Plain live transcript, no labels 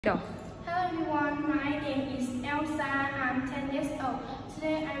Go. Hello everyone, my name is Elsa. I'm 10 years old.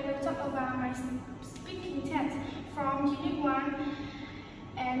 Today I will talk about my speaking test from Unit 1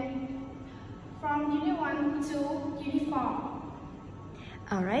 and from Unit 1 to Unit 4.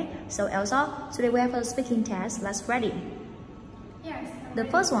 Alright, so Elsa, today we have a speaking test. Let's ready. Yes. The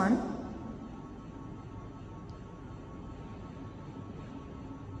first one.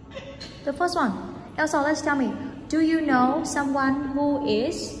 Elsa, let's tell me. Do you know someone who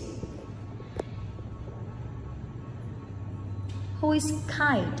is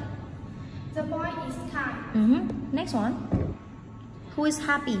kind? The boy is kind. Next one. Who is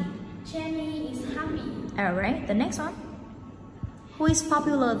happy? Jenny is happy. Alright, the next one. Who is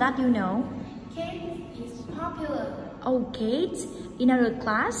popular that you know? Kate is popular. Oh, Kate? In our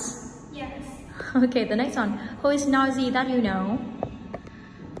class? Yes. Okay, the next one. Who is noisy that you know?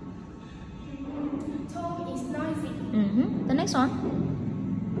 Tom is noisy. The next one.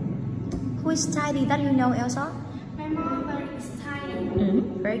 Who is tidy that you know, Elsa? My mother is tidy.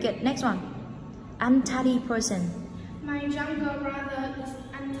 Very good. Next one. Untidy person. My younger brother is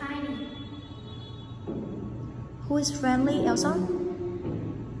untidy. Who is friendly, Elsa?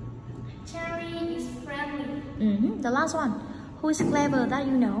 Cherry is friendly. The last one. Who is clever that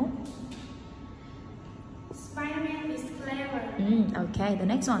you know? Spider-Man is clever. Okay, the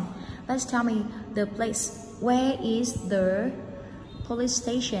next one. Let's tell me the place. Where is the police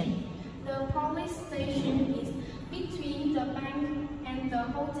station? The police station is between the bank and the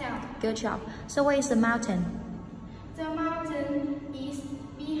hotel. Good job. So where is the mountain? The mountain is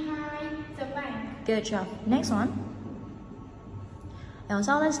behind the bank. Good job. Next one.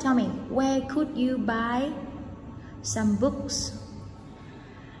 Elsa, let's tell me, where could you buy some books?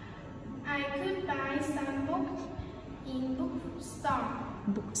 I could buy some books in bookstore.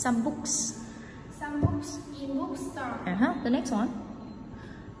 Some books. Some books in bookstore. The next one.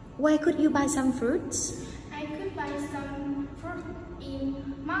 Where could you buy some fruits? I could buy some fruit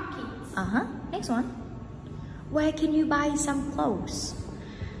in markets. Next one. Where can you buy some clothes?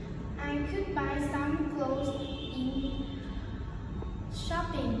 I could buy some clothes in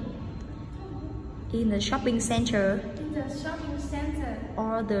shopping. In the shopping center. In the shopping center.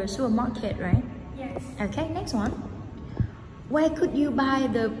 Or the supermarket, right? Yes. Okay, next one. Where could you buy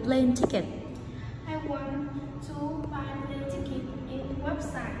the plane ticket? I want to buy the ticket in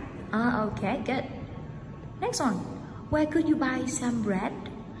website. Okay, good. Next one. Where could you buy some bread?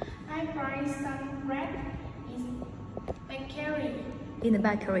 I buy some bread in bakery. In the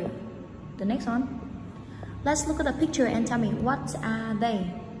bakery. The next one. Let's look at the picture and tell me what are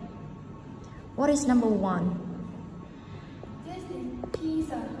they? What is number 1? This is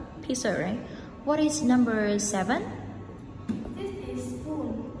pizza. Pizza, right? What is number 7? This is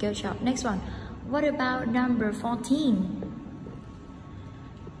spoon. Good job. Next one. What about number 14?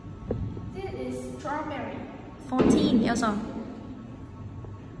 This is strawberry. 14, Elsa.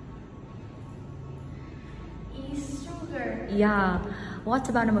 Is sugar. Yeah. What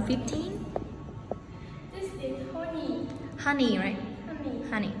about number 15? This is honey. Honey, right?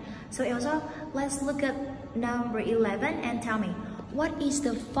 Honey. So Elsa, let's look at number 11 and tell me, what is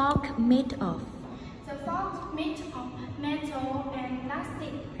the fork made of? The fork made of metal and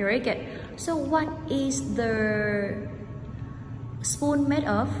plastic. Very good. So what is the spoon made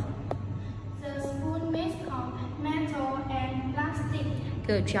of? The spoon made of metal and plastic.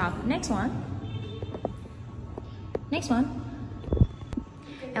 Good job. Next one.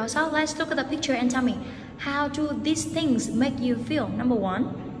 Elsa, let's look at the picture and tell me, how do these things make you feel? Number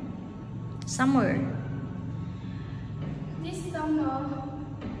 1, summer. This summer,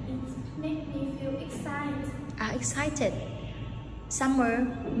 it makes me feel excited. Excited. Summer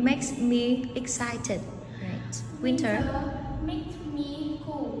makes me excited. Right. Winter makes me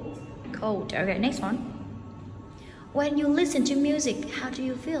cold. Cold. Okay, next one. When you listen to music, how do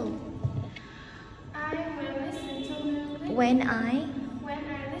you feel? I will listen to music. When I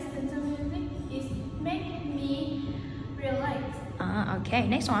listen to music, it makes me relax. Okay,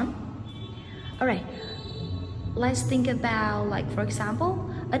 next one. Alright. Let's think about, like, for example,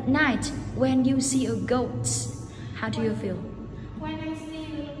 at night when you see a goat, how do you feel? When I see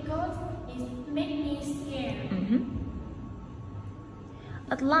the goat, it makes me scared.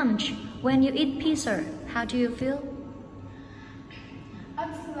 At lunch, when you eat pizza, how do you feel? At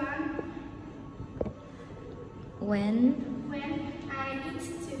lunch, When I eat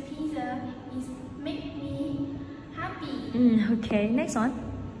the pizza, it makes me happy. Okay, next one.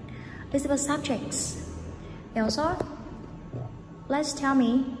 It's about subjects. Elsa, let's tell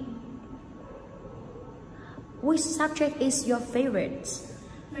me, which subject is your favorite?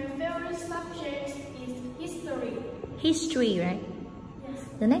 My favorite subject is history. History, right? Yes.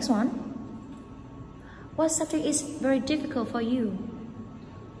 The next one. What subject is very difficult for you?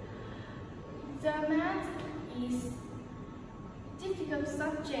 The math is difficult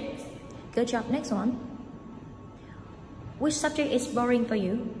subject. Good job. Next one. Which subject is boring for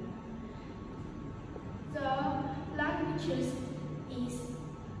you? The languages is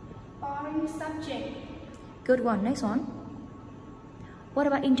boring subject. Good one. Next one. What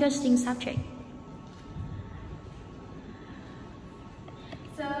about interesting subject?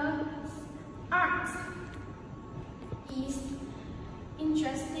 The art is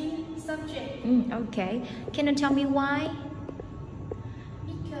interesting subject. Okay. Can you tell me why?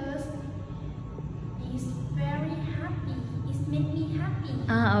 Because it's very happy. It makes me happy.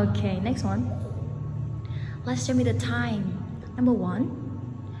 Okay. Next one. Let's tell me the time. Number 1.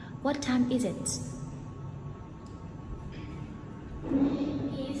 What time is it? It's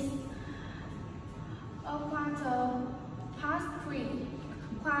a quarter past 3.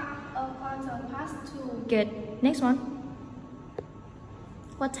 A quarter past 2. Good. Next one.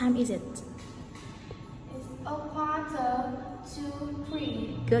 What time is it? It's a quarter to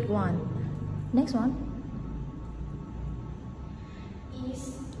 3. Good one. Next one.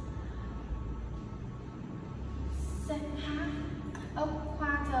 It's a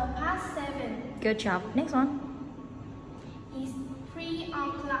quarter past 7. Good job. Next one. It's 3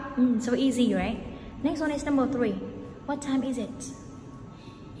 o'clock. So easy, right? Next one is number 3. What time is it?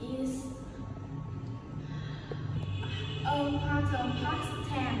 It's a quarter past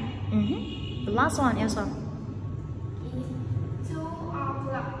 10. The last one, Elsa. It's 2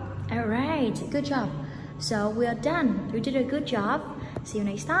 o'clock. Alright, good job. So we are done. You did a good job. See you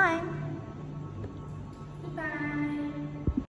next time.